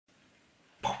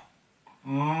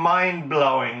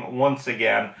mind-blowing once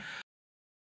again.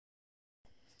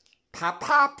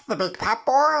 Pop, the big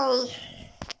Popboy.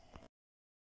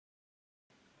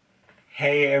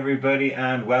 Hey everybody,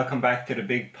 and welcome back to the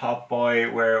Big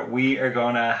Popboy, where we are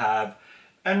gonna have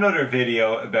another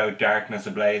video about Darkness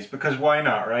Ablaze, because why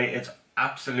not, right? It's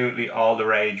absolutely all the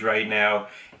rage right now.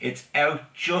 It's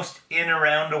out just in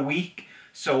around a week,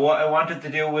 so what I wanted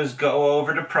to do was go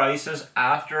over the prices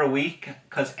after a week,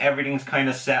 because everything's kind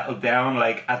of settled down.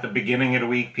 Like at the beginning of the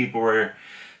week, people were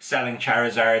selling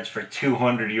Charizards for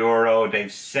 €200.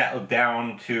 They've settled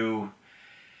down to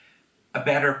a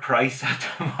better price at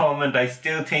the moment. I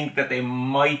still think that they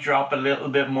might drop a little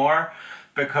bit more,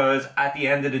 because at the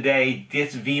end of the day,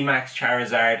 this VMAX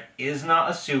Charizard is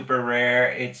not a super rare.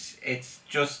 It's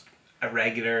just a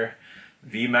regular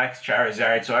VMAX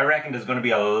Charizard. So I reckon there's going to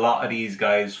be a lot of these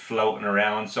guys floating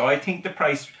around. So I think the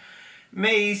price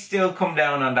may still come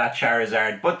down on that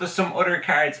Charizard, but there's some other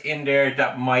cards in there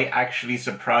that might actually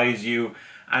surprise you,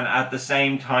 and at the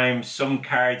same time some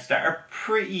cards that are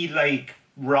pretty like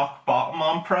rock bottom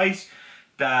on price,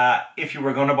 that if you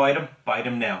were going to buy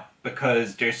them now,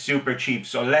 because they're super cheap.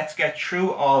 So let's get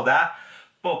through all that.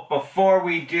 But before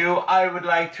we do, I would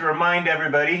like to remind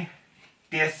everybody,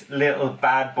 this little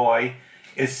bad boy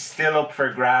is still up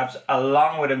for grabs,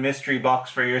 along with a mystery box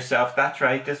for yourself. That's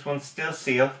right, this one's still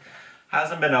sealed,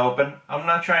 hasn't been opened. I'm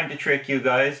not trying to trick you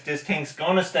guys. This thing's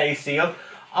gonna stay sealed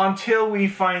until we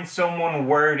find someone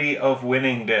worthy of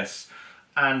winning this.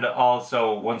 And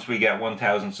also once we get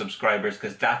 1,000 subscribers,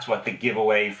 because that's what the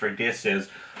giveaway for this is.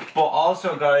 But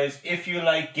also guys, if you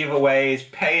like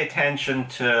giveaways, pay attention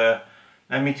to,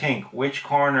 let me think, which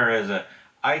corner is it?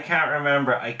 I can't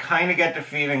remember. I kind of get the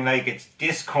feeling like it's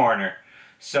this corner.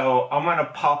 So I'm going to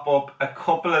pop up a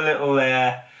couple of little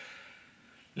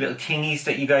thingies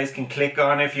that you guys can click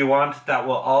on if you want, that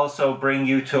will also bring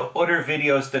you to other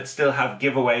videos that still have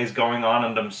giveaways going on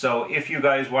in them. So if you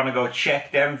guys want to go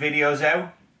check them videos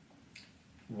out,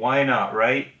 why not,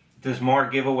 right? There's more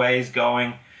giveaways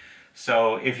going,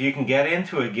 so if you can get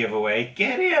into a giveaway,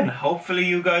 get in. Hopefully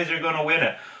you guys are going to win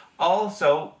it.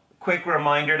 Also, quick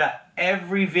reminder that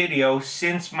every video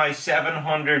since my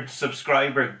 700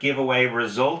 subscriber giveaway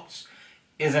results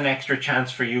is an extra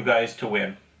chance for you guys to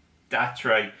win. That's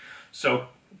right. So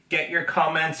get your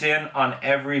comments in on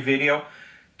every video.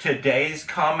 Today's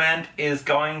comment is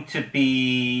going to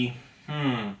be,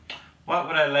 what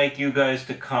would I like you guys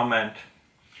to comment?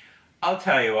 I'll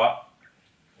tell you what.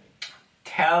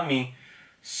 Tell me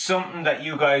something that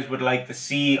you guys would like to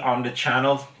see on the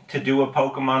channel, to do a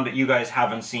Pokemon that you guys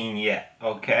haven't seen yet,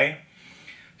 okay?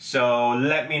 So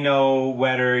let me know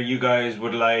whether you guys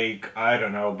would like, I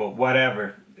don't know, but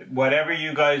whatever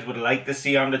you guys would like to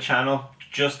see on the channel,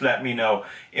 just let me know.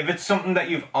 If it's something that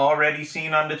you've already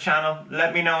seen on the channel,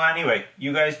 let me know anyway.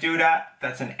 You guys do that,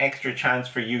 that's an extra chance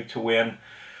for you to win.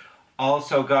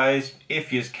 Also guys,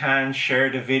 if you can, share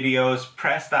the videos,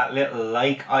 press that little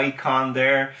like icon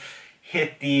there,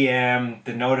 hit the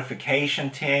notification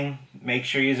thing, make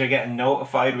sure you are getting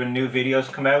notified when new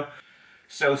videos come out.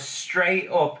 So straight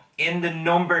up in the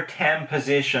number 10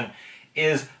 position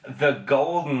is the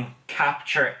Golden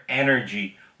Capture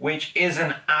Energy, which is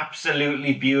an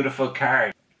absolutely beautiful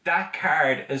card. That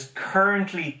card is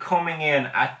currently coming in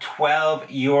at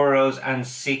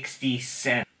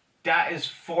 €12.60. That is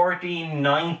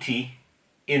 $14.90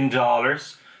 in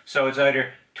dollars. So it's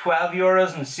either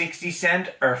 €12.60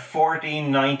 or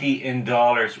 $14.90 in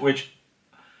dollars, which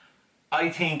I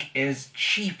think is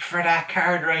cheap for that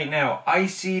card right now. I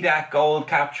see that Gold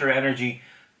Capture Energy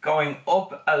going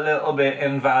up a little bit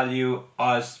in value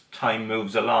as time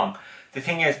moves along. The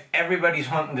thing is, everybody's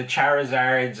hunting the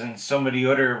Charizards and some of the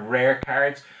other rare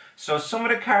cards. So some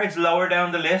of the cards lower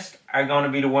down the list are going to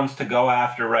be the ones to go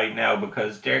after right now,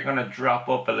 because they're going to drop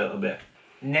up a little bit.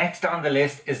 Next on the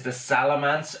list is the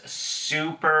Salamence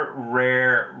Super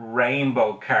Rare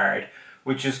Rainbow card,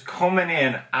 which is coming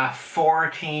in at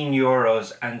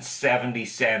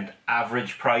 €14.70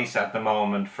 average price at the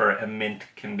moment for a mint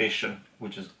condition,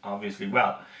 which is obviously,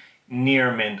 well,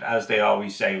 near mint, as they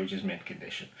always say, which is mint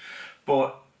condition.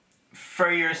 But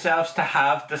for yourselves to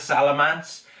have the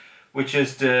Salamence, which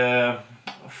is the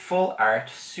full art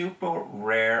super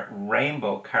rare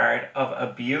rainbow card of a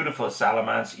beautiful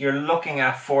Salamence, you're looking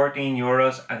at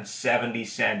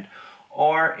 €14.70,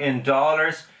 or in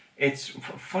dollars, it's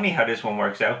funny how this one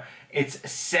works out, it's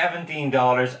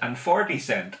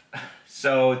 $17.40.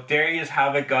 So there you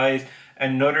have it guys,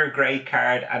 another great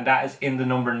card, and that is in the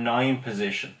number 9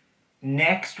 position.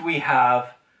 Next we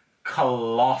have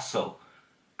Colossal.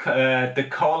 The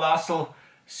Colossal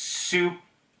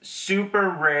super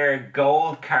rare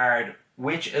gold card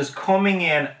which is coming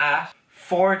in at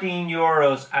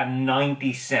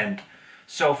 €14.90.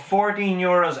 So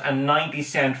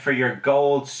 €14.90 for your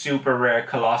gold super rare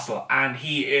colossal, and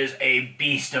he is a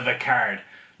beast of a card.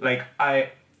 Like,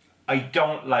 I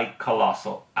don't like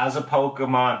colossal as a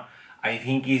Pokemon. I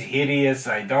think he's hideous.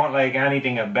 I don't like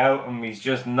anything about him. He's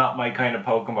just not my kind of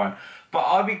Pokemon. But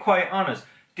I'll be quite honest,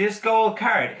 this gold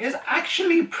card is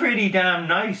actually pretty damn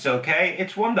nice, okay?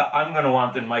 It's one that I'm going to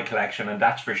want in my collection, and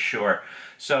that's for sure.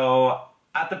 So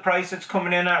at the price it's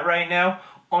coming in at right now,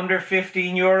 under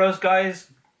 €15,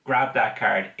 guys, grab that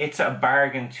card. It's a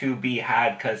bargain to be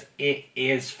had because it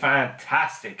is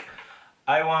fantastic.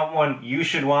 I want one. You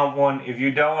should want one. If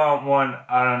you don't want one,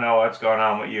 I don't know what's going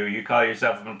on with you. You call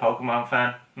yourself a Pokemon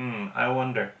fan? I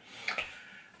wonder.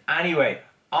 Anyway,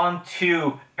 on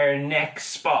to our next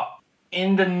spot.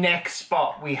 In the next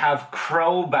spot, we have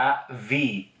Crobat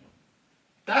V.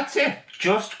 That's it.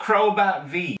 Just Crobat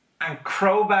V. And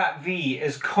Crobat V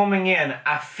is coming in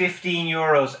at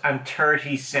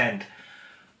 €15.30.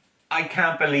 I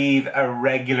can't believe a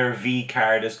regular V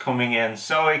card is coming in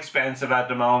so expensive at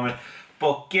the moment.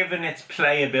 But given its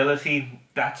playability,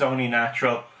 that's only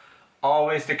natural.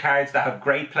 Always the cards that have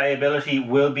great playability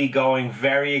will be going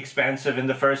very expensive in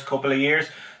the first couple of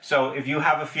years. So if you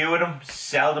have a few of them,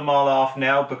 sell them all off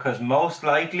now, because most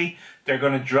likely they're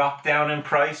going to drop down in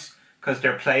price because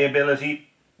their playability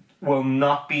will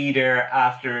not be there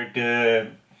after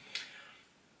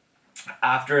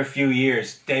a few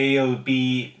years. They'll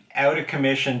be out of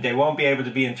commission. They won't be able to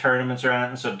be in tournaments or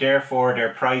anything. So therefore their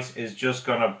price is just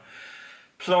going to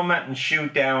plummet and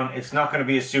shoot down. It's not going to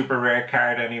be a super rare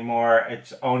card anymore.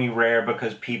 It's only rare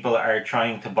because people are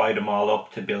trying to buy them all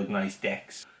up to build nice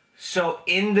decks. So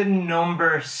in the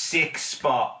number 6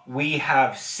 spot, we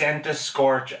have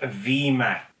Scorch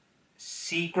VMAX.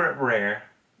 Secret rare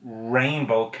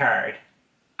rainbow card.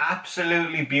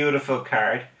 Absolutely beautiful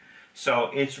card. So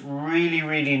it's really,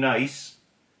 really nice.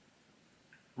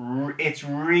 It's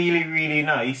really, really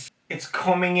nice. It's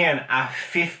coming in at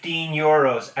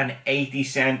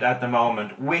 €15.80 at the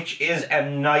moment, which is a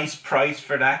nice price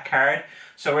for that card.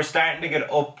 So we're starting to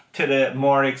get up to the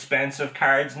more expensive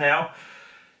cards now.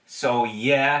 So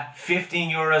yeah,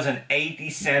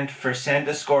 €15.80 for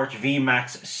Scorch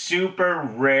VMAX Super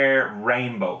Rare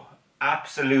Rainbow.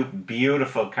 Absolute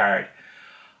beautiful card.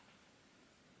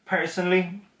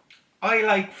 Personally, I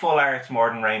like full arts more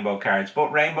than rainbow cards,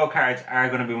 but rainbow cards are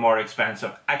going to be more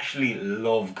expensive. Actually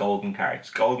love golden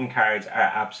cards. Golden cards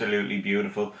are absolutely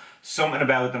beautiful. Something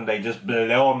about them, they just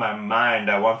blow my mind.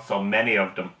 I want so many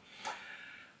of them.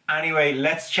 Anyway,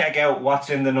 let's check out what's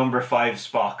in the number 5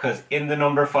 spot, because in the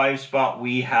number 5 spot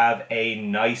we have a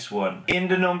nice one. In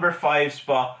the number 5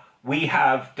 spot we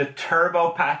have the Turbo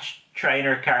Patch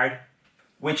Trainer card,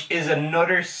 which is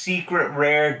another secret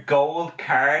rare gold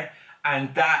card.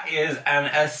 And that is an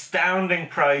astounding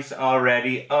price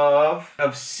already of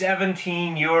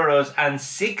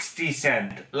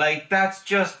 €17.60. Like, that's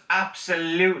just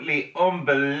absolutely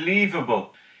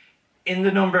unbelievable. In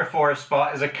the number 4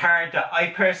 spot is a card that I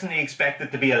personally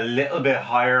expected to be a little bit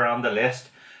higher on the list.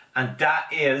 And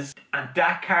that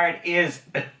card is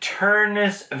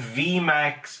Darkness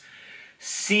VMAX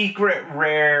Secret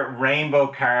Rare Rainbow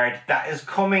card that is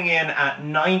coming in at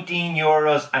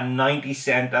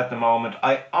 €19.90 at the moment.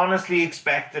 I honestly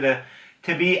expected it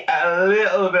to be a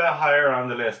little bit higher on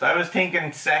the list. I was thinking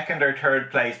 2nd or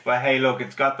 3rd place, but hey look,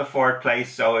 it's got the 4th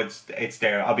place, so it's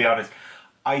there. I'll be honest,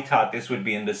 I thought this would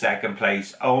be in the 2nd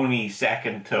place, only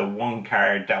second to one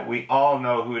card that we all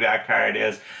know who that card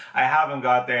is. I haven't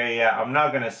got there yet. I'm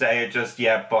not going to say it just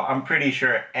yet, but I'm pretty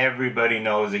sure everybody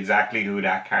knows exactly who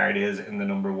that card is in the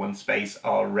number 1 space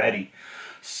already.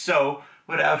 So,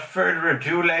 without further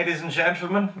ado, ladies and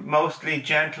gentlemen, mostly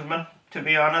gentlemen, to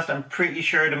be honest, I'm pretty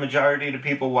sure the majority of the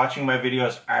people watching my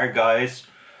videos are guys.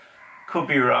 Could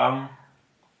be wrong.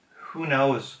 Who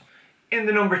knows? In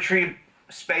the number 3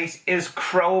 space is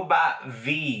Crobat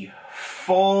V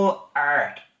full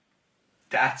art.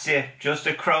 That's it, just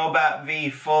a Crobat V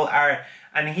full art,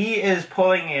 and he is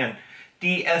pulling in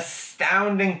the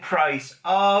astounding price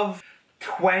of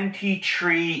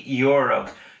 €23.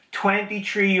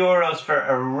 €23 for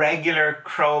a regular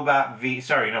Crobat V.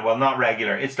 Sorry, no, well, not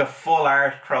regular, it's the full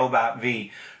art Crobat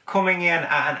V, coming in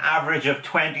at an average of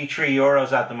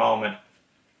 €23 at the moment.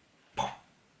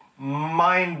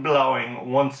 Mind-blowing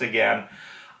once again.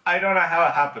 I don't know how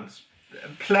it happens.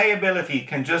 Playability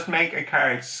can just make a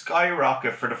card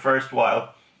skyrocket for the first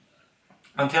while,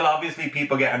 until obviously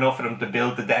people get enough of them to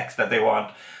build the decks that they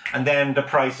want, and then the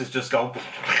prices just go.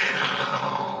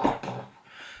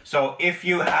 So if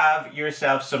you have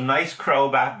yourself some nice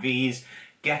Crobat Vs,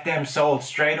 get them sold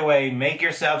straight away, make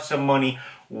yourself some money,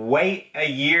 wait a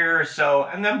year or so,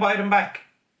 and then buy them back.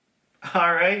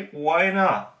 Alright, why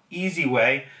not? Easy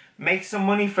way. Make some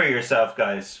money for yourself,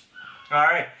 guys.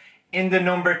 Alright, in the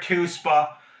number 2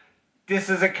 spot, this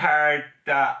is a card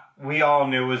that we all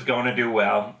knew was going to do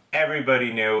well.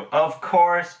 Everybody knew. Of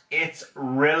course, it's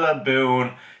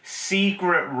Rillaboom.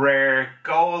 Secret rare,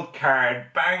 gold card,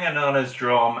 banging on his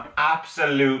drum.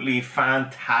 Absolutely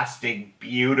fantastic,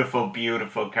 beautiful,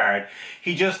 beautiful card.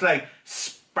 He just like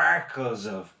sparkles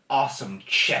of awesome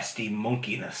chesty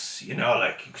monkiness. You know,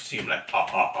 like you can see him like,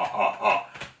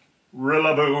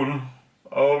 Rillaboom,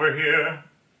 over here,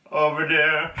 over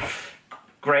there.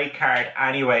 Great card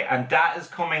anyway, and that is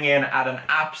coming in at an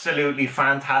absolutely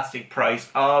fantastic price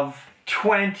of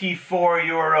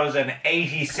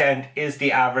 €24.80 is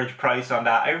the average price on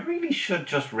that. I really should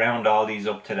just round all these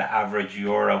up to the average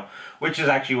euro, which is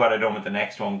actually what I done with the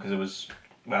next one because it was,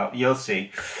 well, you'll see.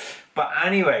 But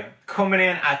anyway, coming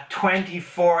in at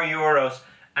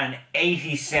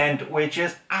 €24.80, which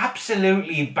is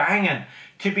absolutely banging.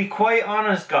 To be quite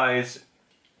honest, guys,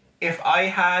 if I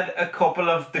had a couple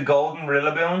of the golden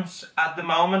Rillabooms at the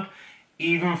moment,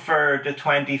 even for the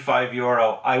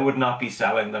 €25, I would not be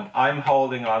selling them. I'm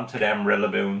holding on to them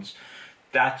Rillabooms.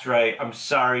 That's right, I'm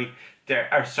sorry.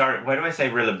 Sorry, why do I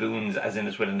say Rillaboons as in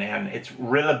it's with an N? It's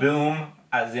Rillaboom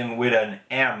as in with an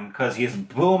M, because he's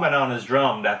booming on his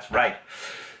drum, that's right.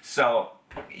 So,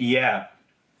 yeah,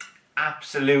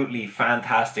 absolutely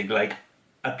fantastic. Like,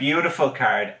 a beautiful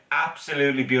card,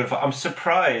 absolutely beautiful. I'm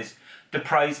surprised the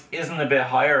price isn't a bit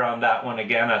higher on that one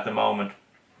again at the moment.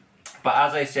 But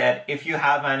as I said, if you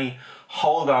have any,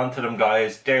 hold on to them,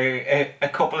 guys. They're a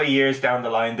couple of years down the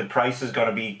line, the price is going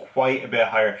to be quite a bit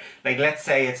higher. Like, let's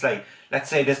say it's like, let's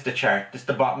say this is the chart, this is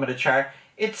the bottom of the chart.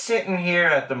 It's sitting here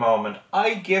at the moment.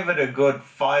 I give it a good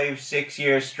 5-6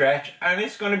 year stretch and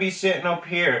it's going to be sitting up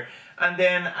here. And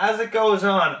then as it goes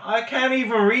on, I can't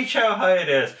even reach how high it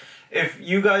is. If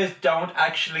you guys don't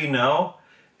actually know,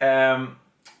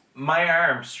 my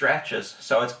arm stretches,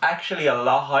 so it's actually a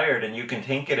lot higher than you can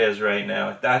think it is right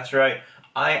now. That's right,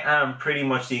 I am pretty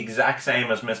much the exact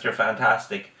same as Mr.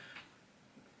 Fantastic.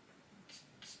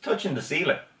 It's touching the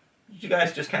ceiling. You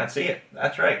guys just can't see it.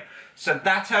 That's right. So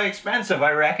that's how expensive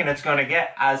I reckon it's going to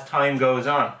get as time goes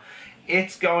on.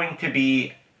 It's going to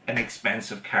be an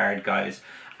expensive card, guys.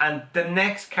 And the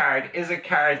next card is a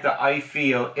card that I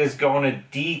feel is going to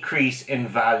decrease in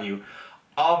value.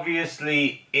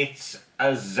 Obviously, it's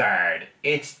a Zard.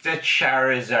 It's the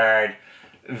Charizard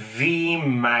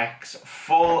VMAX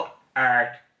full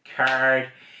art card.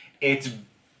 It's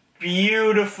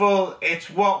beautiful. It's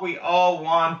what we all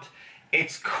want.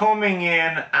 It's coming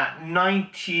in at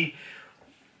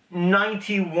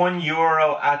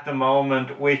 €91 at the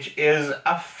moment, which is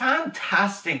a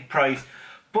fantastic price.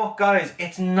 But guys,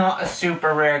 it's not a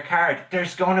super rare card.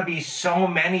 There's going to be so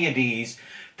many of these.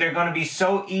 They're going to be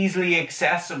so easily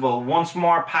accessible once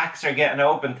more packs are getting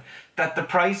opened that the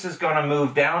price is going to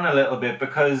move down a little bit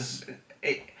because,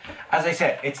 as I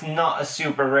said, it's not a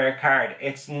super rare card.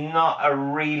 It's not a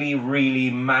really,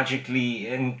 really magically,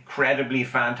 incredibly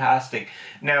fantastic.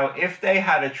 Now, if they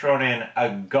had thrown in a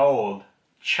gold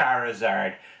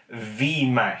Charizard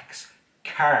VMAX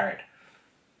card,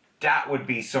 that would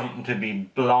be something to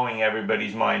be blowing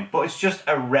everybody's mind. But it's just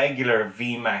a regular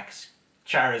VMAX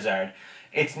Charizard.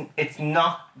 It's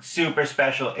not super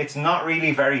special. It's not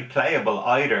really very playable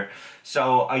either.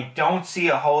 So I don't see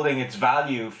it holding its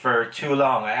value for too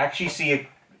long. I actually see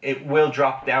it will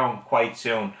drop down quite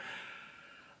soon.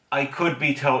 I could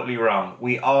be totally wrong.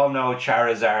 We all know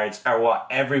Charizards are what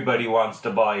everybody wants to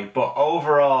buy. But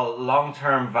overall,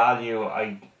 long-term value,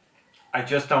 I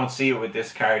just don't see it with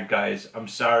this card, guys. I'm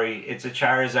sorry. It's a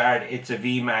Charizard. It's a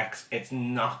VMAX. It's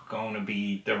not going to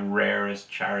be the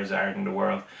rarest Charizard in the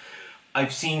world. I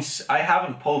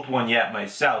haven't pulled one yet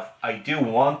myself. I do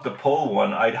want to pull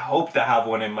one. I'd hope to have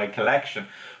one in my collection.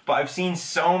 But I've seen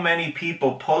so many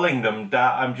people pulling them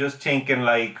that I'm just thinking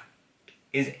like,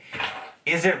 is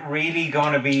it really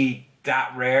going to be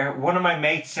that rare? One of my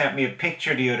mates sent me a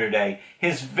picture the other day.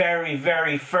 His very,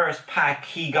 very first pack,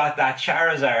 he got that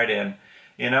Charizard in.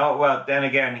 You know, well, then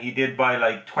again, he did buy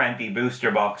like 20 booster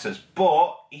boxes,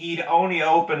 but he'd only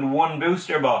opened one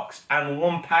booster box and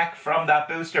one pack from that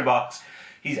booster box.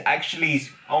 He's actually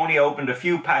only opened a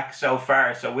few packs so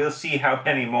far, so we'll see how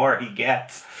many more he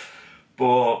gets.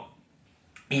 But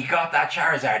he got that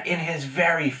Charizard in his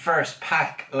very first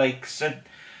pack. Like, so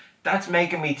that's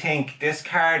making me think this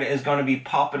card is going to be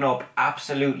popping up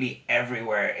absolutely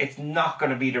everywhere. It's not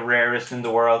going to be the rarest in the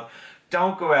world.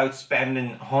 Don't go out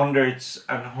spending hundreds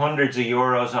and hundreds of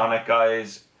euros on it,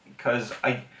 guys, because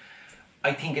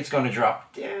I think it's going to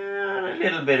drop down a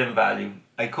little bit in value.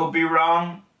 I could be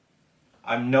wrong.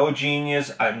 I'm no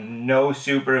genius. I'm no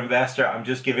super investor. I'm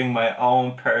just giving my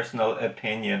own personal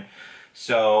opinion.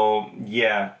 So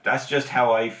yeah, that's just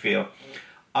how I feel.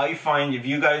 I find if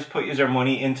you guys put your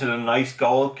money into the nice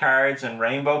gold cards and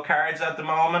rainbow cards at the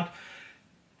moment,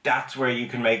 that's where you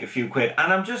can make a few quid.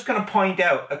 And I'm just going to point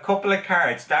out a couple of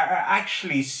cards that are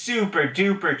actually super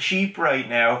duper cheap right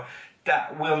now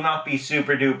that will not be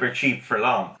super duper cheap for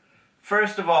long.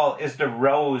 First of all is the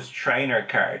Rose Trainer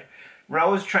card.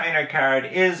 Rose Trainer card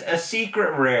is a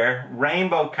secret rare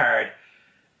rainbow card,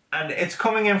 and it's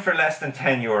coming in for less than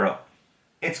 €10.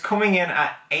 It's coming in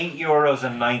at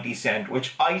 €8.90,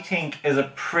 which I think is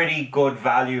a pretty good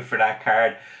value for that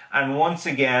card. And once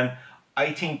again,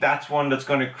 I think that's one that's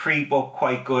going to creep up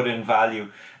quite good in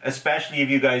value, especially if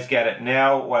you guys get it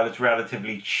now while it's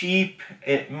relatively cheap.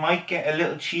 It might get a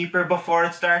little cheaper before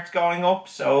it starts going up,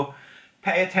 so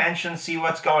pay attention, see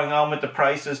what's going on with the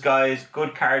prices, guys.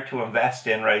 Good card to invest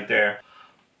in right there.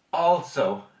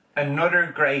 Also,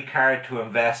 another great card to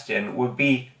invest in would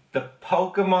be the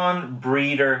Pokemon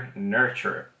Breeder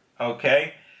Nurturer.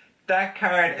 Okay? That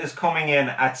card is coming in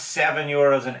at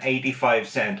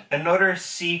 €7.85. Another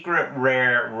secret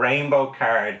rare rainbow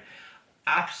card.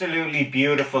 Absolutely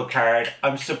beautiful card.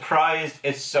 I'm surprised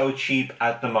it's so cheap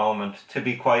at the moment, to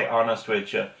be quite honest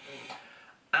with you.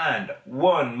 And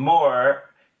one more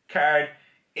card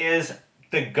is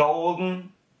the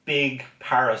Golden Big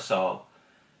Parasol.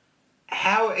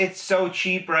 How it's so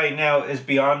cheap right now is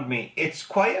beyond me. It's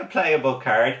quite a playable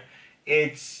card.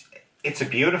 It's a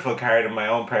beautiful card in my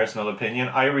own personal opinion.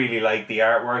 I really like the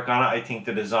artwork on it. I think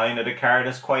the design of the card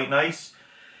is quite nice.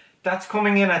 That's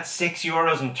coming in at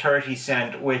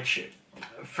 €6.30, which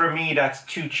for me that's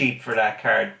too cheap for that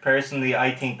card. Personally,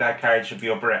 I think that card should be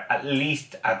up at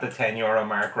least at the €10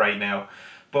 mark right now.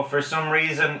 But for some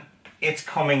reason, it's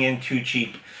coming in too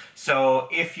cheap. So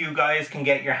if you guys can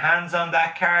get your hands on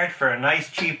that card for a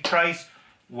nice cheap price,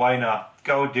 why not?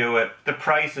 Go do it. The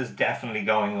price is definitely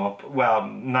going up. Well,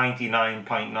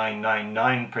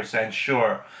 99.999%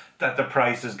 sure that the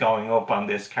price is going up on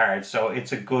this card. So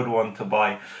it's a good one to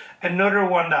buy. Another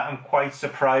one that I'm quite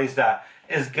surprised at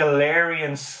is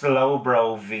Galarian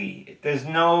Slowbro V. There's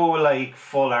no like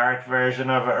full art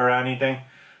version of it or anything.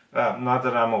 Well, not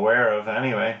that I'm aware of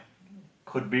anyway.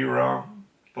 Could be wrong.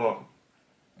 But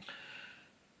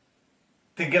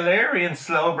the Galarian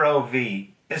Slowbro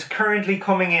V is currently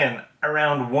coming in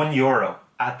around €1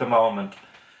 at the moment.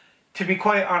 To be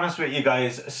quite honest with you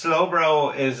guys,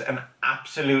 Slowbro is an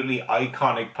absolutely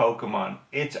iconic Pokemon.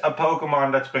 It's a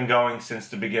Pokemon that's been going since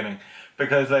the beginning.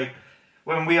 Because like,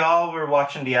 when we all were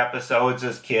watching the episodes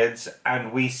as kids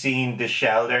and we seen the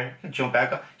Shelder jump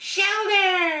back up,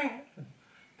 Shelder!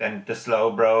 Then the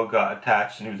Slowbro got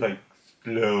attached and he was like,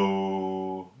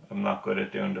 Slow. I'm not good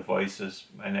at doing the voices.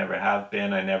 I never have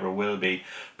been, I never will be.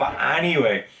 But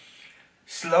anyway,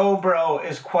 Slowbro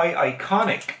is quite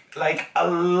iconic. Like, a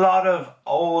lot of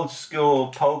old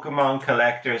school Pokemon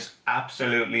collectors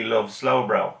absolutely love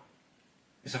Slowbro.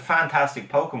 It's a fantastic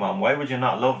Pokemon. Why would you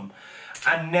not love him?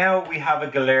 And now we have a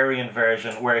Galarian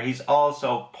version where he's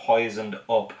also poisoned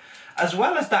up. As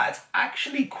well as that, it's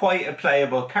actually quite a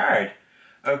playable card.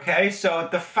 Okay, so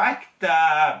the fact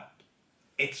that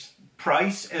its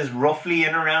price is roughly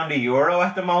in around €1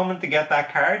 at the moment to get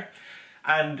that card,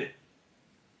 and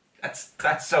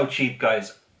that's so cheap,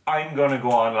 guys. I'm gonna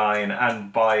go online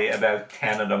and buy about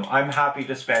 10 of them. I'm happy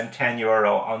to spend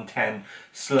 €10 on 10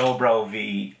 Slowbro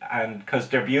V, and because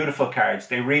they're beautiful cards.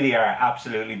 They really are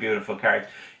absolutely beautiful cards.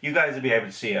 You guys will be able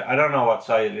to see it. I don't know what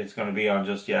side it's going to be on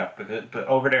just yet, but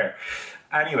over there.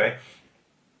 Anyway,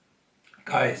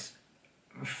 guys,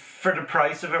 for the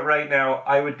price of it right now,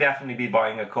 I would definitely be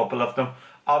buying a couple of them.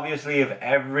 Obviously, if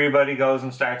everybody goes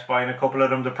and starts buying a couple of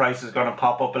them, the price is going to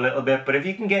pop up a little bit. But if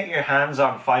you can get your hands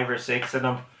on 5 or 6 of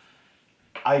them,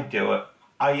 I'd do it.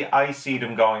 I see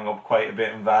them going up quite a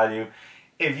bit in value.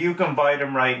 If you can buy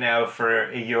them right now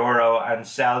for €1 and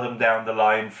sell them down the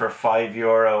line for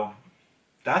 €5,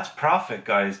 that's profit,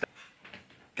 guys.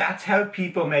 That's how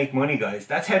people make money, guys.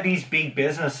 That's how these big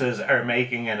businesses are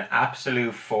making an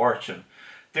absolute fortune.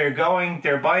 They're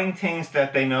buying things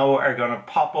that they know are going to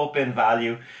pop up in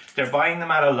value. They're buying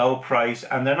them at a low price,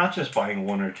 and they're not just buying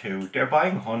 1 or 2. They're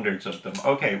buying hundreds of them.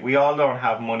 Okay, we all don't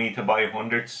have money to buy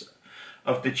hundreds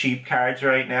of the cheap cards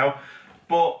right now,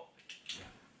 but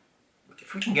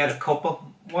if we can get a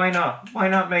couple, why not? Why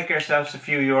not make ourselves a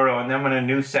few euro, and then when a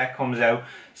new set comes out,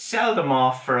 sell them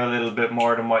off for a little bit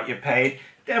more than what you paid,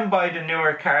 then buy the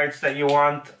newer cards that you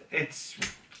want. It's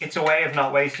a way of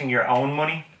not wasting your own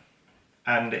money.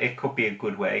 And it could be a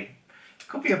good way. It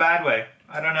could be a bad way.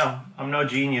 I don't know. I'm no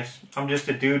genius. I'm just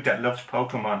a dude that loves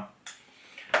Pokemon.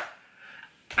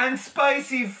 And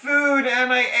spicy food,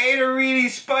 and I ate a really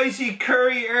spicy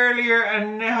curry earlier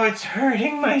and now it's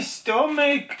hurting my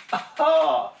stomach.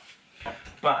 Oh.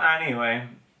 But anyway,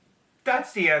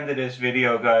 that's the end of this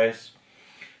video, guys.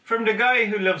 From the guy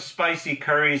who loves spicy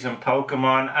curries and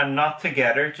Pokemon, and not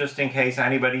together, just in case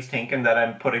anybody's thinking that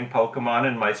I'm putting Pokemon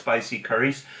in my spicy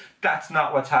curries, that's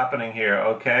not what's happening here,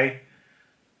 okay?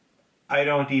 I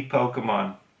don't eat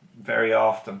Pokemon very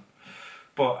often.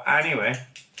 But anyway,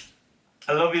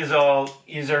 I love yous all.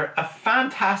 Yous are a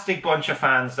fantastic bunch of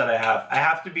fans that I have. I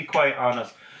have to be quite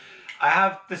honest. I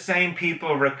have the same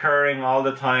people recurring all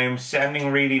the time,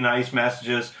 sending really nice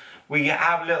messages. We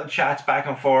have little chats back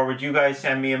and forward. You guys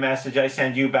send me a message, I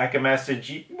send you back a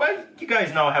message. Well, you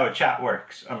guys know how a chat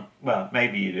works. Well,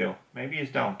 maybe you do. Maybe you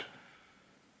don't.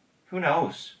 Who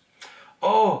knows?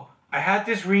 Oh, I had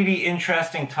this really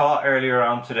interesting thought earlier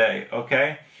on today,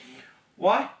 okay?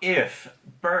 What if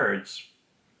birds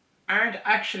aren't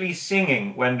actually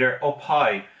singing when they're up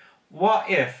high? What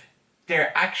if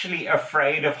they're actually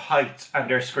afraid of heights and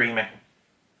they're screaming?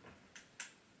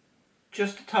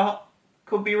 Just a thought.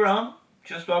 Could be wrong.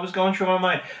 Just what was going through my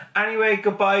mind. Anyway,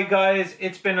 goodbye guys.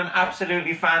 It's been an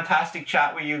absolutely fantastic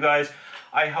chat with you guys.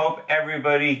 I hope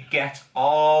everybody gets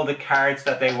all the cards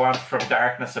that they want from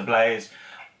Darkness Ablaze.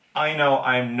 I know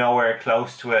I'm nowhere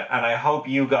close to it, and I hope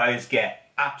you guys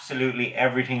get absolutely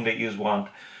everything that you want.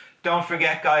 Don't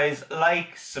forget guys,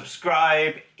 like,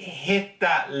 subscribe, hit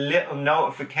that little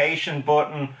notification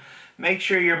button. Make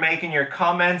sure you're making your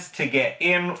comments to get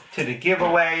in to the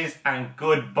giveaways, and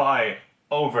goodbye.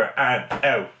 Over and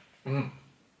out.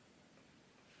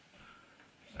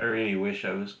 I really wish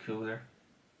I was cooler.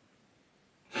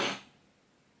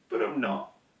 But I'm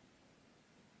not.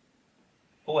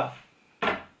 Oh well.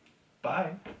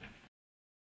 Bye.